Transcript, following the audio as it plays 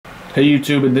Hey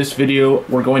YouTube, in this video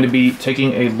we're going to be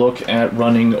taking a look at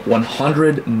running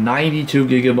 192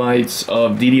 gigabytes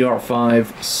of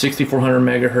DDR5 6400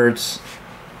 megahertz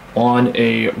on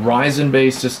a Ryzen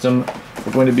based system.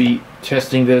 We're going to be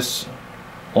testing this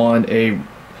on a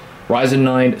Ryzen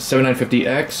 9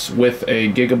 7950X with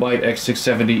a Gigabyte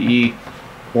X670E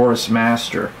Aorus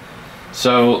Master.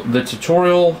 So the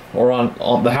tutorial, or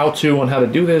on the how-to on how to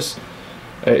do this,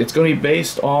 it's going to be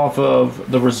based off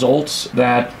of the results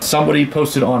that somebody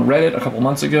posted on Reddit a couple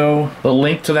months ago. The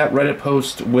link to that Reddit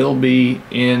post will be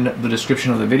in the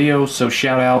description of the video, so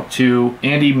shout out to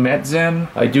Andy Metzen.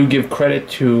 I do give credit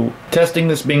to testing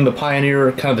this, being the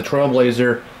pioneer, kind of the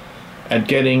trailblazer at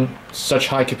getting such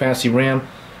high capacity RAM.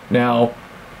 Now,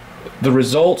 the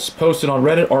results posted on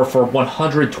Reddit are for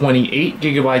 128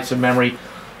 gigabytes of memory,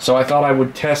 so I thought I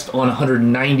would test on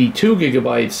 192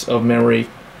 gigabytes of memory.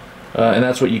 And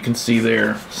that's what you can see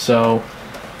there. So,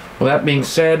 with that being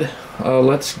said,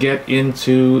 let's get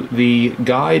into the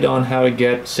guide on how to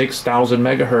get 6000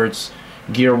 megahertz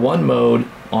Gear 1 mode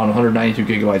on 192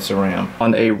 gigabytes of RAM.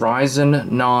 On a Ryzen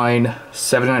 9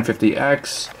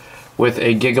 7950X with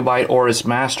a Gigabyte Aorus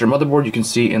Master motherboard, you can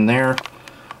see in there.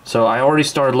 So I already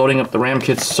started loading up the RAM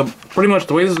kits. So pretty much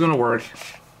the way this is going to work,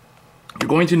 you're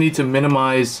going to need to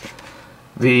minimize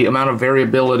the amount of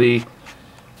variability,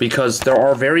 because there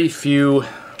are very few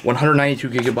 192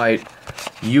 gigabyte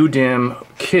UDIMM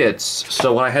kits.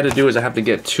 So what I had to do is I have to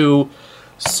get two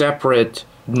separate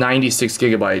 96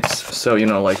 gigabytes. So, you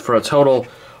know, like for a total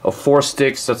of 4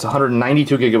 sticks, that's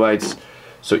 192 gigabytes.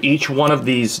 So each one of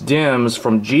these DIMMs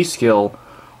from G.Skill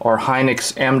are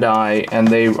Hynix MDI, and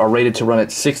they are rated to run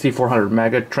at 6400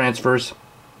 mega transfers.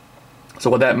 So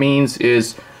what that means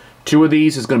is 2 of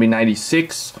these is going to be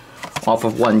 96 off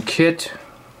of 1 kit.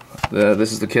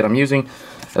 This is the kit I'm using,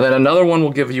 and then another one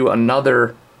will give you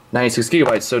another 96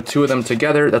 gigabytes, so 2 of them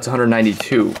together, that's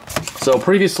 192. So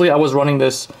previously I was running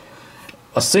this,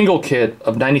 a single kit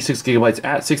of 96 gigabytes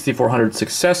at 6400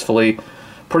 successfully,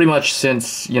 pretty much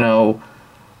since, you know,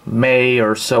 May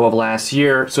or so of last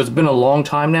year. So it's been a long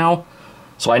time now,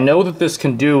 so I know that this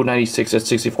can do 96 at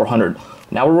 6400.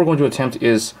 Now what we're going to attempt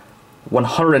is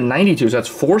 192, so that's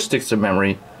 4 sticks of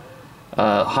memory.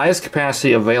 Highest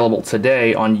capacity available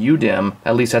today on UDIMM,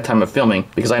 at least at time of filming,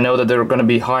 because I know that there are going to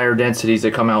be higher densities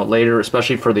that come out later,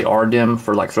 especially for the RDIMM,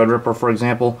 for like Threadripper, for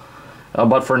example.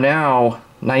 But for now,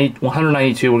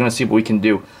 192, we're going to see what we can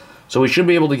do. So we should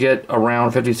be able to get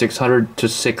around 5600 to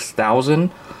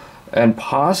 6000, and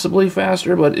possibly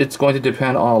faster, but it's going to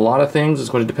depend on a lot of things. It's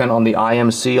going to depend on the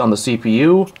IMC on the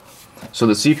CPU. So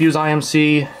the CPU's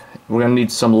IMC, we're going to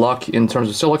need some luck in terms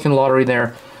of silicon lottery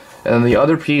there. And then the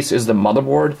other piece is the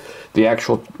motherboard, the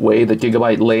actual way that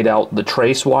Gigabyte laid out the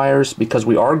trace wires, because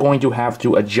we are going to have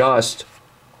to adjust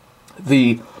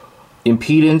the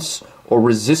impedance or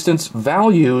resistance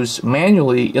values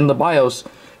manually in the BIOS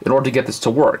in order to get this to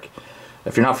work.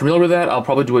 If you're not familiar with that, I'll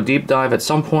probably do a deep dive at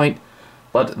some point,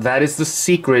 but that is the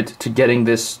secret to getting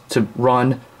this to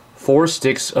run 4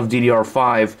 sticks of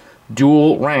DDR5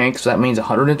 dual rank, so that means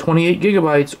 128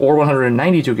 gigabytes or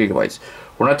 192 gigabytes.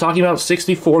 We're not talking about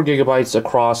 64 gigabytes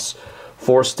across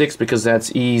 4 sticks, because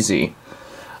that's easy.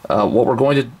 What we're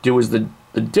going to do is the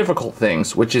difficult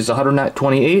things, which is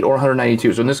 128 or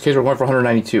 192. So in this case, we're going for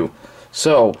 192.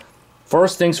 So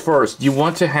first things first, you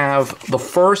want to have the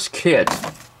first kit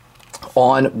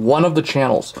on one of the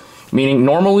channels, meaning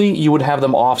normally you would have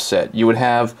them offset. You would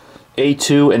have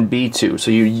A2 and B2. So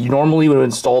you normally would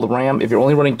install the RAM. If you're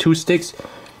only running 2 sticks,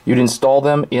 you'd install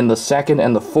them in the 2nd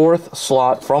and the 4th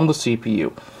slot from the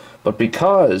CPU. But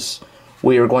because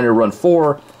we are going to run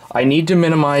 4, I need to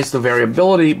minimize the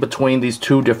variability between these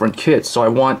 2 different kits. So I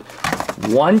want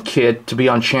one kit to be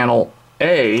on channel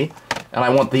A, and I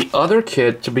want the other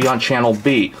kit to be on channel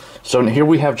B. So here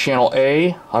we have channel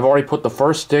A. I've already put the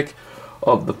first stick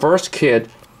of the first kit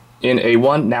in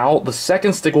A1. Now the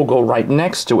second stick will go right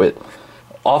next to it.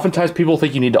 Oftentimes people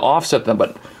think you need to offset them,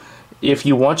 but if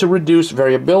you want to reduce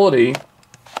variability,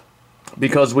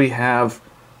 because we have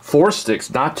 4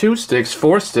 sticks, not 2 sticks,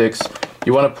 4 sticks,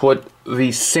 you want to put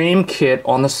the same kit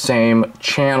on the same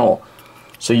channel.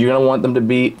 So you're going to want them to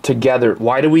be together.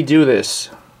 Why do we do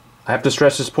this? I have to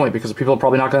stress this point because people are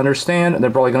probably not going to understand, and they're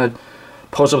probably going to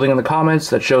post something in the comments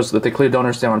that shows that they clearly don't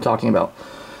understand what I'm talking about.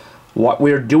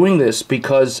 We're doing this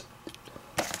because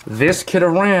this kit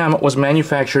of RAM was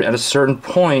manufactured at a certain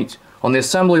point on the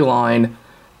assembly line,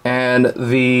 and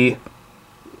the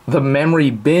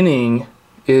memory binning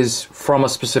is from a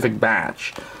specific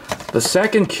batch. The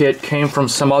second kit came from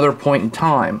some other point in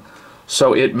time,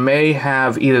 so it may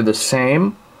have either the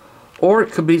same or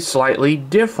it could be slightly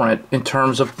different in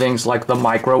terms of things like the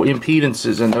micro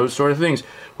impedances and those sort of things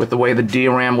with the way the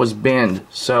DRAM was binned.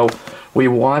 So we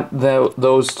want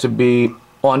those to be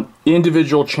on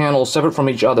individual channels separate from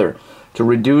each other to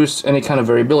reduce any kind of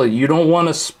variability. You don't want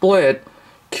to split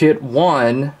kit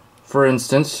 1, for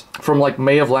instance, from like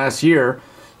May of last year.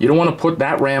 You don't want to put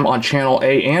that RAM on channel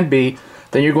A and B.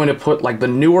 Then you're going to put like the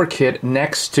newer kit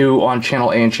next to on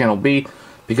channel A and channel B,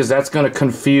 because that's going to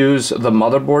confuse the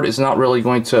motherboard. It's not really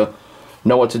going to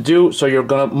know what to do, so you're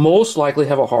going to most likely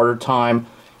have a harder time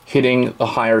hitting a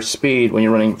higher speed when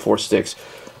you're running 4 sticks.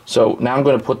 So now I'm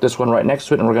going to put this one right next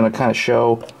to it, and we're going to kind of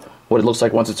show what it looks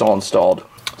like once it's all installed.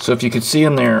 So if you can see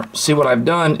in there, see what I've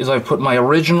done is I've put my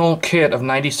original kit of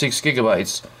 96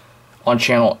 gigabytes on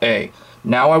channel A.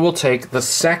 Now I will take the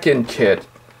second kit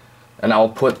and I'll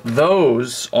put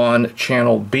those on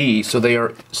channel B, so they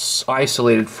are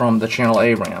isolated from the channel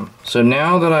A RAM. So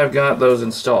now that I've got those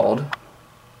installed,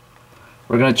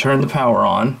 we're going to turn the power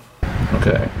on.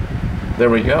 Okay,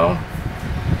 there we go.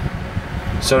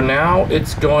 So now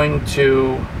it's going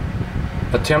to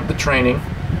attempt the training.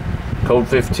 Code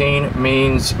 15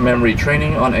 means memory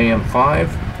training on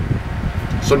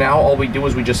AM5. So now all we do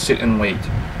is we just sit and wait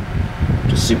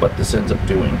to see what this ends up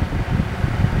doing.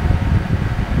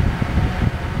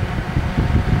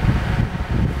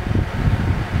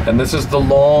 And this is the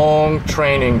long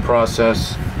training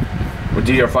process with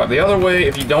DDR5. The other way,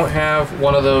 if you don't have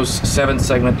one of those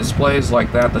 7-segment displays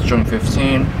like that that's showing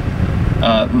 15,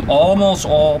 almost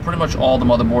all, pretty much all the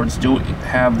motherboards do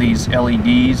have these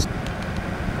LEDs.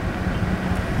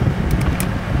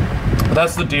 But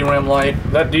that's the DRAM light.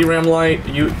 That DRAM light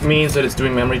means that it's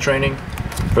doing memory training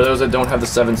for those that don't have the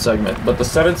 7-segment. But the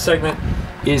 7-segment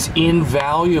is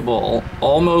invaluable,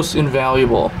 almost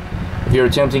invaluable, if you're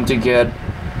attempting to get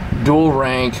dual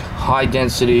rank, high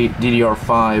density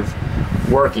DDR5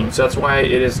 working. So that's why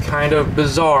it is kind of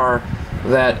bizarre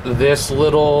that this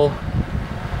little,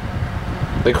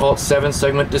 they call it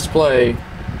 7-segment display,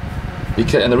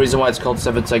 because, and the reason why it's called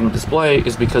 7-segment display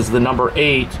is because the number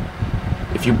 8,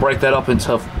 if you break that up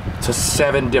into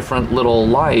 7 different little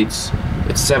lights,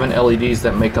 it's 7 LEDs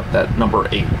that make up that number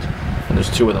 8. And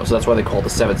there's 2 of them, so that's why they call it the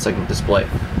 7-segment display.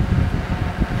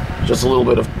 Just a little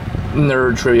bit of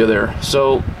nerd trivia there.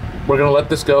 So we're gonna let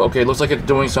this go. Okay, looks like it's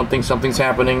doing something. Something's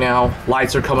happening now.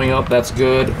 Lights are coming up. That's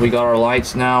good. We got our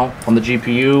lights now on the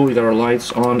GPU. We got our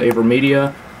lights on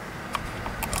AverMedia.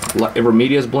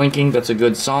 AverMedia is blinking. That's a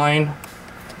good sign.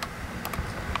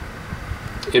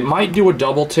 It might do a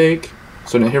double take.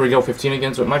 So now here we go, 15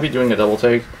 again. So it might be doing a double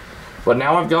take. But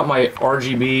now I've got my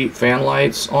RGB fan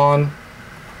lights on.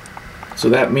 So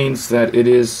that means that it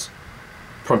is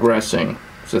progressing.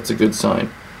 So that's a good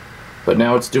sign. But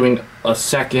now it's doing a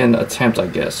second attempt, I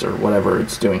guess, or whatever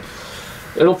it's doing.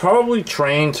 It'll probably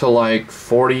train to like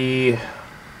 40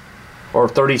 or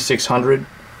 3600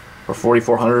 or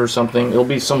 4400 or something. It'll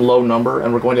be some low number,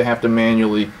 and we're going to have to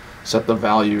manually set the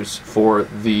values for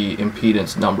the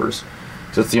impedance numbers.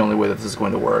 So that's the only way that this is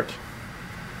going to work.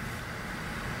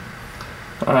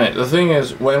 Alright, the thing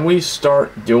is, when we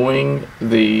start doing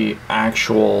the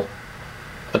actual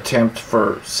attempt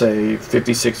for, say,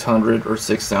 5600 or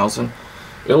 6000,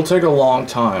 it'll take a long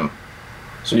time.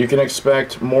 So you can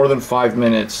expect more than 5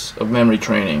 minutes of memory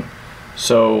training.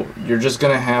 So you're just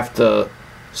going to have to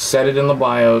set it in the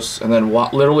BIOS and then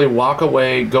literally walk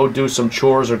away, go do some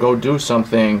chores or go do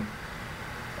something,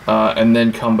 and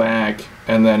then come back,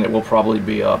 and then it will probably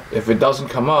be up. If it doesn't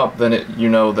come up, then you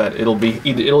know that it'll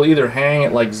either hang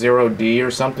at like 0D or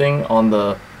something on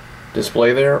the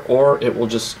display there, or it will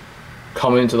just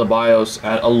come into the BIOS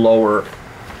at a lower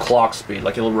clock speed,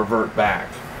 like it'll revert back.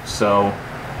 So,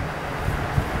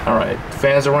 alright,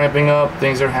 fans are ramping up,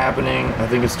 things are happening, I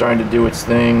think it's starting to do its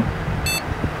thing.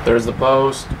 There's the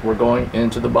post, we're going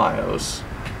into the BIOS.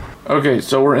 Okay,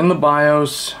 so we're in the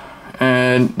BIOS,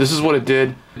 and this is what it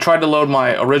did. I tried to load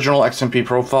my original XMP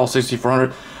profile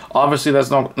 6400. Obviously that's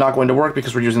not going to work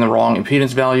because we're using the wrong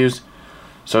impedance values.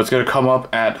 So it's going to come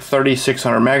up at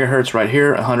 3600 megahertz right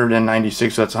here,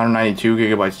 196, so that's 192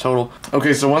 gigabytes total.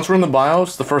 Okay, so once we're in the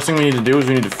BIOS, the first thing we need to do is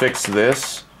we need to fix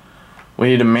this. We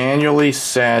need to manually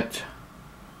set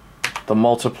the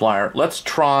multiplier. Let's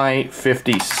try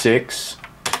 56.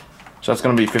 So that's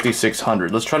going to be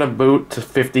 5600. Let's try to boot to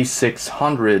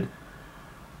 5600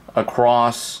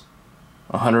 across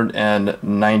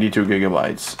 192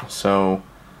 gigabytes. So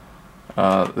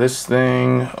this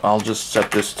thing, I'll just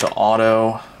set this to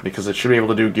auto because it should be able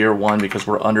to do gear 1 because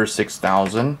we're under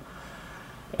 6000.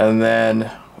 And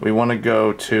then we want to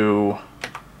go to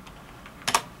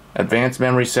advanced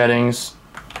memory settings,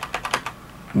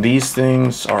 These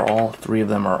things are all three of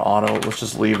them are auto. Let's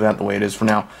just leave that the way it is for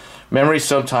now. Memory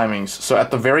subtimings. So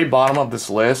at the very bottom of this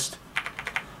list,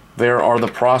 there are the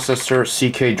processor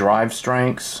CK drive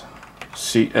strengths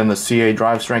and the CA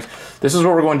drive strengths. This is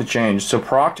what we're going to change. So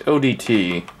proct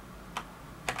ODT,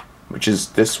 which is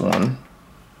this one.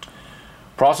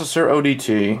 Processor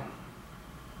ODT.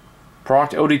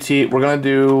 Proct ODT, we're going to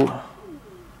do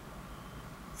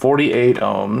 48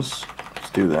 ohms. Let's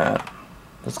do that.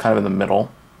 That's kind of in the middle.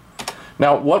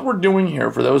 Now, what we're doing here,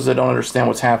 for those that don't understand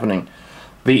what's happening,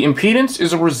 the impedance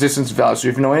is a resistance value. So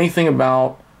if you know anything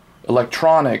about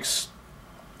electronics,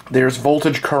 there's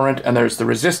voltage, current, and there's the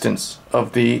resistance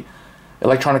of the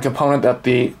electronic component that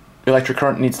the electric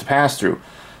current needs to pass through.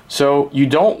 So you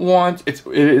don't want, it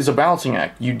is a balancing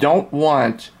act. You don't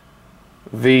want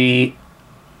the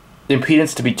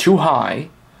impedance to be too high,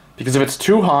 because if it's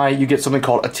too high, you get something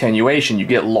called attenuation. You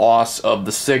get loss of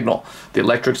the signal. The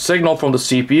electric signal from the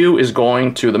CPU is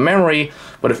going to the memory,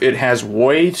 but if it has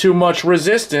way too much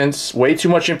resistance, way too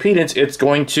much impedance, it's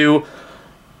going to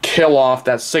kill off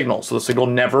that signal. So the signal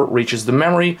never reaches the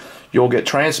memory. You'll get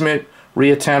transmit,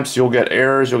 reattempts, you'll get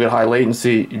errors, you'll get high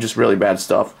latency, just really bad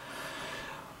stuff.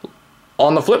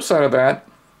 On the flip side of that,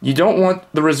 you don't want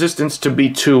the resistance to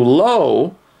be too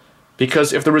low,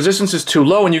 because if the resistance is too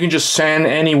low and you can just send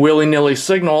any willy-nilly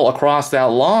signal across that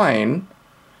line,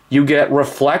 you get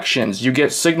reflections. You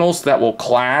get signals that will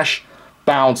clash,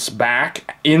 bounce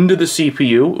back into the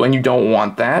CPU when you don't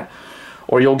want that.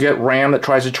 Or you'll get RAM that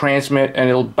tries to transmit and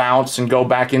it'll bounce and go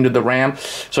back into the RAM.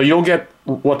 So you'll get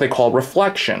what they call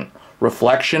reflection.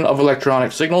 Reflection of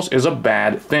electronic signals is a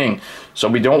bad thing. So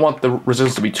we don't want the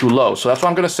resistance to be too low. So that's why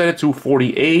I'm going to set it to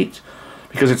 48,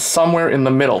 because it's somewhere in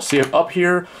the middle. See, if up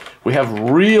here we have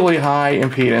really high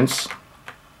impedance,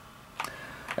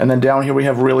 and then down here we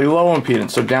have really low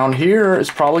impedance. So down here is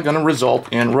probably going to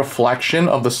result in reflection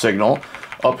of the signal.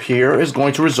 Up here is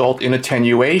going to result in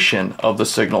attenuation of the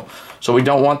signal. So we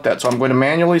don't want that. So I'm going to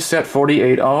manually set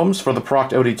 48 ohms for the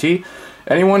proct ODT.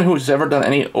 Anyone who's ever done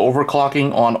any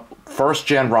overclocking on first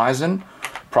gen Ryzen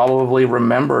probably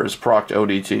remembers proct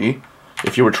ODT.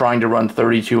 If you were trying to run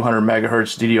 3200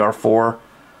 megahertz DDR4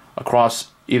 across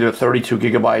either 32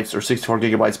 gigabytes or 64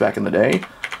 gigabytes back in the day.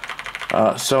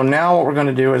 So now what we're going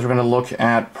to do is we're going to look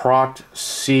at proct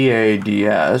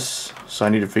CADS. So I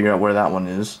need to figure out where that one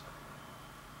is.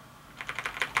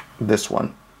 This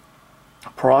one.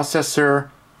 Processor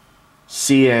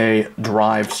CA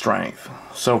drive strength.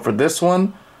 So for this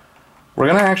one, we're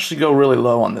going to actually go really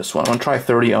low on this one. I'm going to try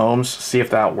 30 ohms, see if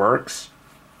that works.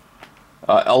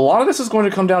 A lot of this is going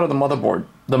to come down to the motherboard.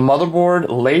 The motherboard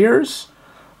layers,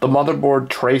 the motherboard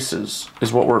traces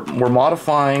is what we're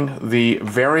modifying the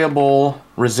variable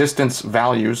resistance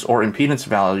values or impedance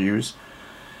values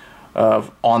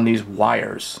on these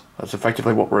wires. That's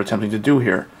effectively what we're attempting to do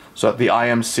here, so that the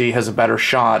IMC has a better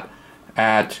shot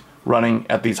at running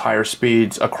at these higher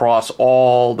speeds across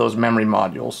all those memory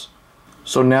modules.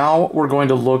 So now we're going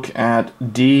to look at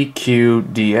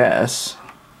DQDS.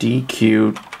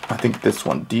 DQ, I think this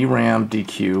one, DRAM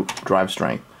DQ drive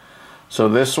strength. So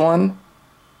this one,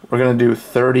 we're going to do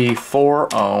 34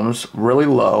 ohms, really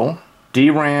low.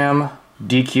 DRAM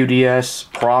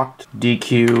DQDS, proct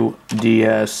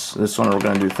DQDS. This one we're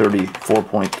going to do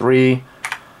 34.3.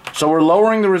 So we're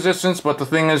lowering the resistance, but the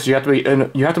thing is, you have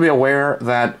to be aware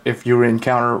that if you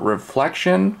encounter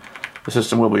reflection, the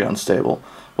system will be unstable.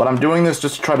 But I'm doing this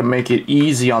just to try to make it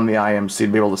easy on the IMC to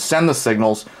be able to send the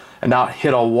signals and not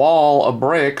hit a wall of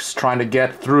bricks trying to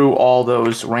get through all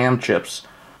those RAM chips.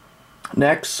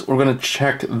 Next, we're going to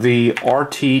check the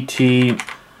RTT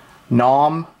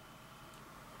nom,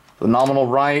 the nominal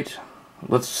write.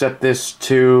 Let's set this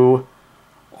to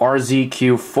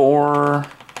RZQ4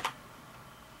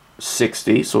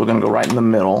 60, so we're going to go right in the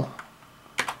middle.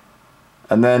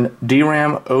 And then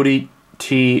DRAM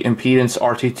ODT impedance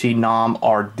RTT nom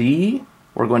RD,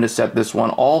 we're going to set this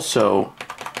one also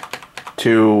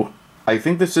to, I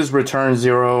think this is return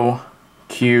 0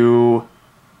 Q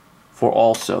for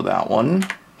also that one.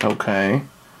 Okay.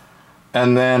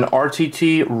 And then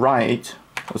RTT write,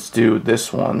 let's do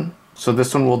this one. So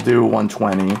this one will do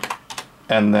 120.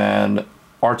 And then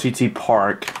RTT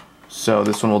park, so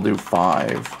this one will do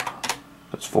 5.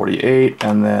 That's 48.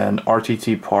 And then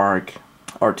RTT park,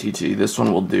 RTT, this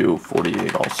one will do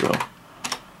 48 also.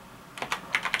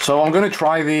 So I'm going to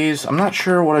try these. I'm not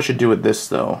sure what I should do with this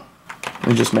though. Let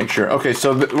me just make sure. Okay,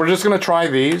 so we're just going to try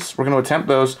these. We're going to attempt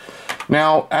those.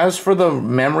 Now, as for the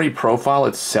memory profile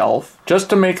itself, just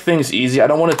to make things easy, I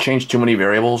don't want to change too many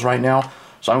variables right now.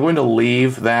 So I'm going to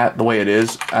leave that the way it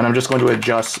is, and I'm just going to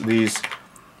adjust these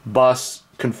bus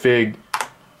config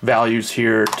values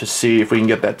here to see if we can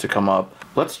get that to come up.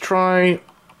 Let's try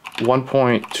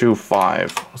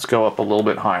 1.25. Let's go up a little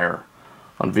bit higher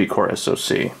on vCore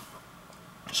SoC.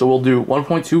 So we'll do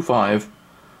 1.25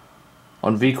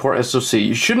 on vCore SoC.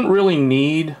 You shouldn't really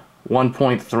need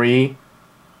 1.3.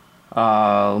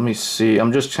 Let me see.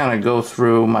 I'm just trying to go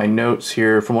through my notes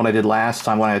here from what I did last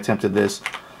time when I attempted this.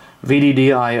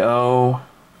 VDDIO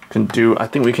can do, I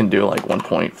think we can do like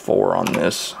 1.4 on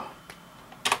this.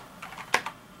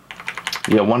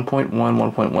 Yeah, 1.1,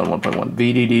 1.1, 1.1.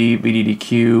 VDD,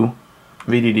 VDDQ,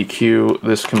 VDDQ.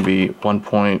 This can be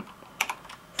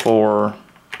 1.4,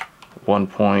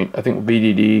 1. I think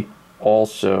VDD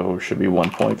also should be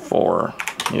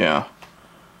 1.4. Yeah.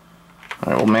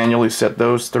 All right, we'll manually set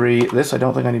those three. This I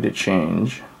don't think I need to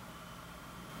change.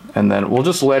 And then we'll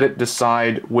just let it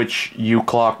decide which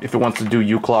uClock, if it wants to do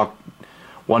uClock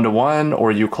 1 to 1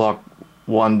 or uClock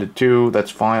 1 to 2,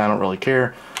 that's fine, I don't really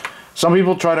care. Some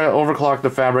people try to overclock the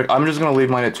fabric. I'm just going to leave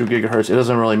mine at 2 gigahertz. It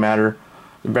doesn't really matter.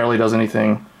 It barely does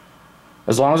anything.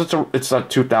 As long as it's at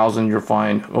 2000, you're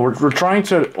fine. We're trying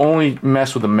to only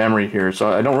mess with the memory here,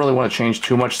 so I don't really want to change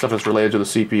too much stuff that's related to the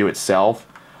CPU itself.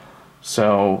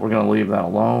 So we're going to leave that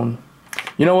alone.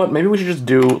 You know what? Maybe we should just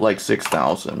do like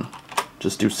 6000.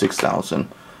 Just do 6000.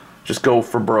 Just go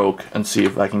for broke and see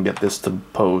if I can get this to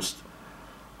post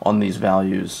on these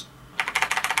values.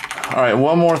 Alright,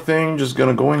 one more thing. Just going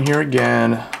to go in here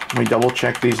again. Let me double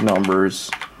check these numbers.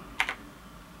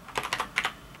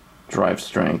 Drive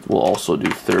strength. We'll also do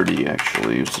 30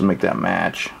 actually, just to make that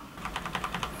match.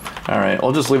 Alright,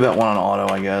 I'll just leave that one on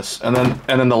auto, I guess. And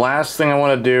then the last thing I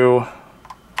want to do,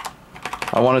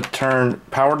 I want to turn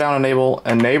power down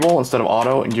enable instead of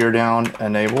auto, and gear down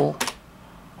enable.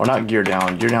 Or not gear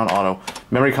down auto.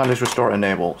 Memory context restore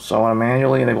enable. So I want to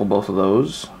manually enable both of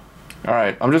those.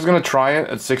 Alright, I'm just going to try it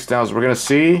at 6000. We're going to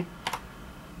see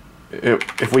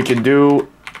if we can do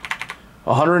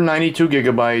 192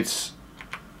 gigabytes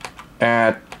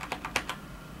at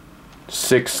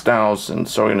 6000.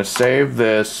 So we're going to save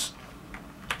this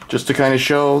just to kind of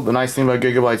show the nice thing about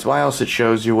Gigabytes BIOS. It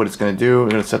shows you what it's going to do. We're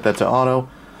going to set that to auto.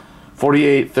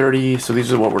 48, 30. So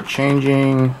these are what we're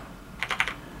changing.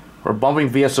 We're bumping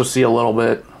VSOC a little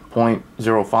bit,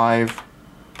 0.05.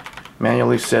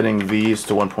 Manually setting these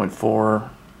to 1.4.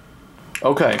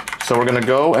 Okay, so we're going to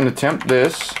go and attempt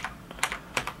this.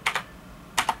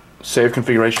 Save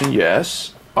configuration,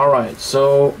 yes. Alright,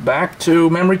 so back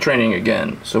to memory training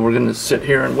again. So we're going to sit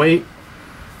here and wait.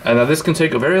 And now this can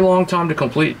take a very long time to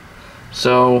complete.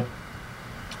 So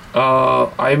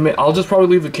I'll just probably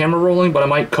leave the camera rolling, but I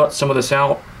might cut some of this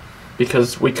out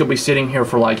because we could be sitting here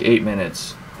for like 8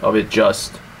 minutes of it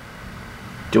just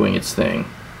doing its thing.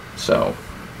 So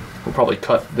we'll probably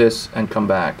cut this and come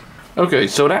back. Okay,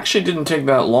 so it actually didn't take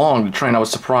that long to train. I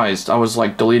was surprised. I was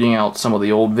like deleting out some of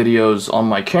the old videos on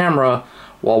my camera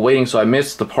while waiting, so I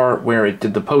missed the part where it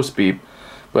did the post beep.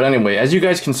 But anyway, as you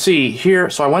guys can see here,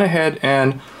 so I went ahead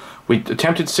and we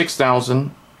attempted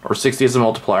 6000 or 60 as a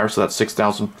multiplier, so that's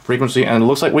 6000 frequency, and it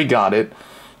looks like we got it.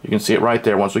 You can see it right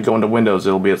there. Once we go into Windows,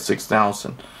 it'll be at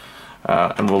 6000.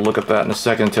 And we'll look at that in a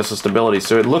second and test the stability.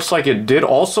 So it looks like it did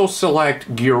also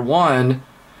select Gear 1.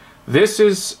 This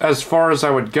is as far as I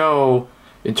would go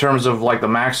in terms of like the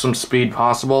maximum speed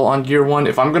possible on Gear 1.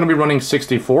 If I'm going to be running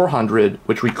 6400,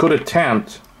 which we could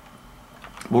attempt,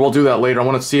 but we'll do that later. I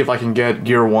want to see if I can get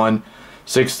Gear 1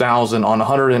 6000 on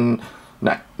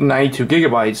 192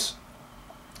 gigabytes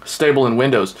stable in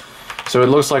Windows. So it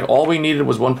looks like all we needed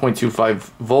was 1.25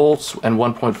 volts and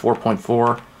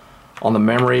 1.4.4 on the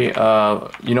memory.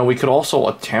 You know, we could also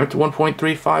attempt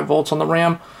 1.35 volts on the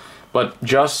RAM, but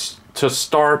just to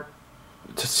start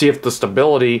to see if the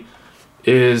stability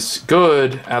is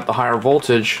good at the higher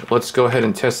voltage, let's go ahead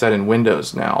and test that in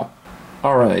Windows now.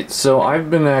 Alright, so I've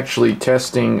been actually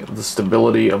testing the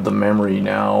stability of the memory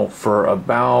now for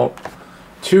about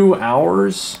 2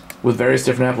 hours with various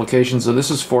different applications. So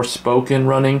this is Forspoken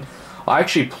running. I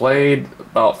actually played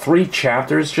about 3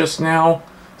 chapters just now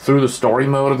through the story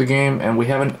mode of the game, and we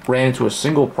haven't ran into a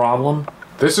single problem.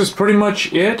 This is pretty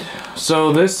much it.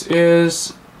 So this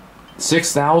is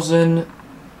 6000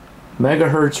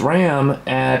 megahertz RAM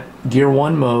at Gear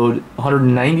 1 mode,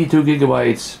 192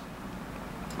 gigabytes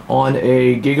on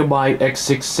a Gigabyte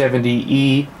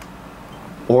X670E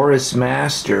Aorus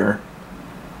Master,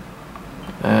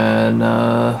 and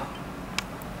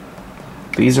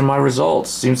these are my results.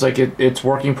 Seems like it's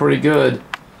working pretty good.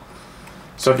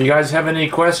 So if you guys have any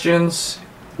questions,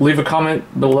 leave a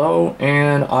comment below,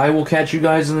 and I will catch you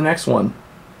guys in the next one.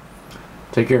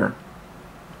 Take care.